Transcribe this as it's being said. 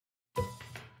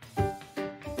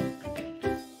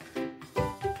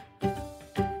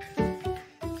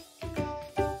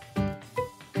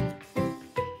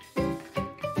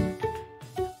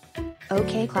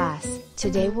Okay class,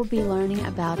 today we'll be learning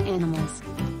about animals.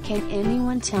 Can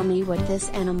anyone tell me what this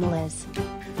animal is?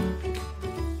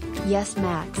 Yes,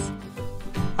 Max.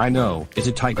 I know, it's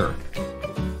a tiger.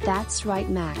 That's right,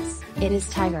 Max, it is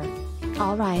tiger.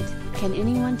 Alright, can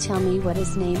anyone tell me what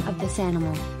is name of this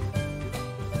animal?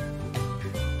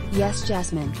 Yes,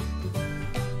 Jasmine.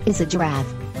 It's a giraffe.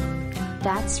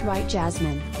 That's right,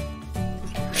 Jasmine.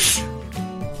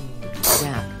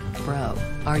 Zack, bro,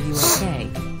 are you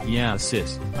okay? Yeah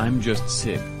sis, I'm just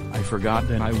sick. I forgot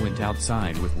that I went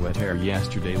outside with wet hair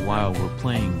yesterday while we're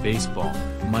playing baseball.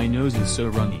 My nose is so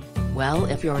runny. Well,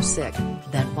 if you're sick,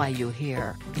 then why you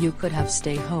here? You could have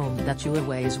stayed home that you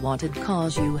always wanted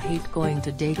cause you hate going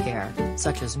to daycare,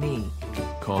 such as me.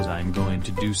 Cause I'm going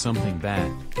to do something bad.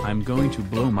 I'm going to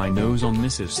blow my nose on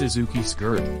Mrs Suzuki's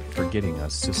skirt, for getting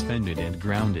us suspended and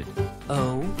grounded.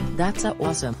 Oh, that's a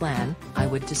awesome plan, I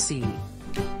would to see.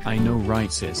 I know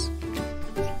right sis.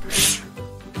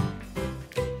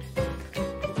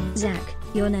 Zack,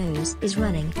 your nose is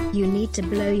running, you need to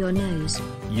blow your nose.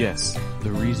 Yes, the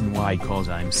reason why cause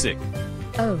I'm sick.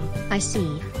 Oh, I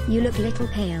see, you look little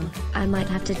pale, I might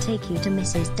have to take you to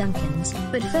Mrs. Duncan's,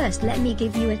 but first let me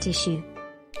give you a tissue.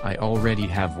 I already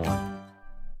have one.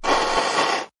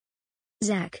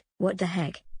 Zack, what the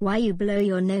heck, why you blow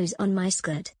your nose on my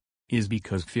skirt? Is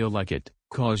because feel like it,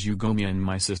 cause you got me and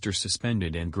my sister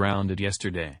suspended and grounded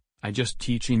yesterday. I just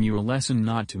teaching you a lesson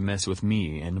not to mess with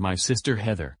me and my sister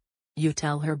Heather. You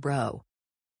tell her bro.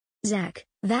 Zack,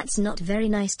 that's not very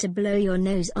nice to blow your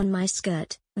nose on my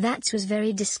skirt, that was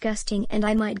very disgusting and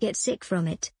I might get sick from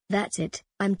it. That's it,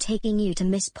 I'm taking you to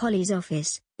Miss Polly's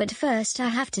office, but first I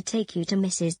have to take you to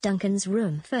Mrs. Duncan's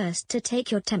room first to take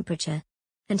your temperature.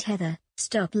 And Heather,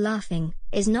 stop laughing,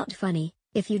 it's not funny,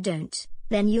 if you don't,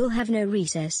 then you'll have no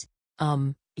recess.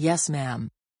 Yes ma'am.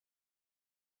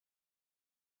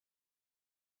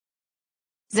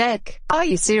 Zack, are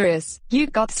you serious? You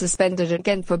got suspended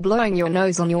again for blowing your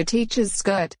nose on your teacher's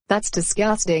skirt. That's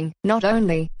disgusting. Not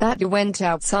only that, you went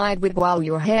outside with while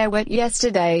your hair wet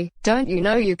yesterday. Don't you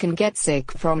know you can get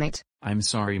sick from it? I'm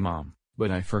sorry mom, but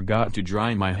I forgot to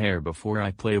dry my hair before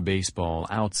I play baseball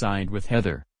outside with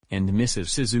Heather, and Mrs.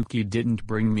 Suzuki didn't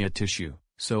bring me a tissue,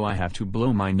 so I have to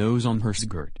blow my nose on her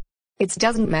skirt. It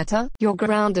doesn't matter. You're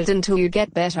grounded until you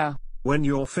get better. When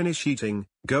you're finished eating,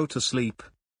 go to sleep.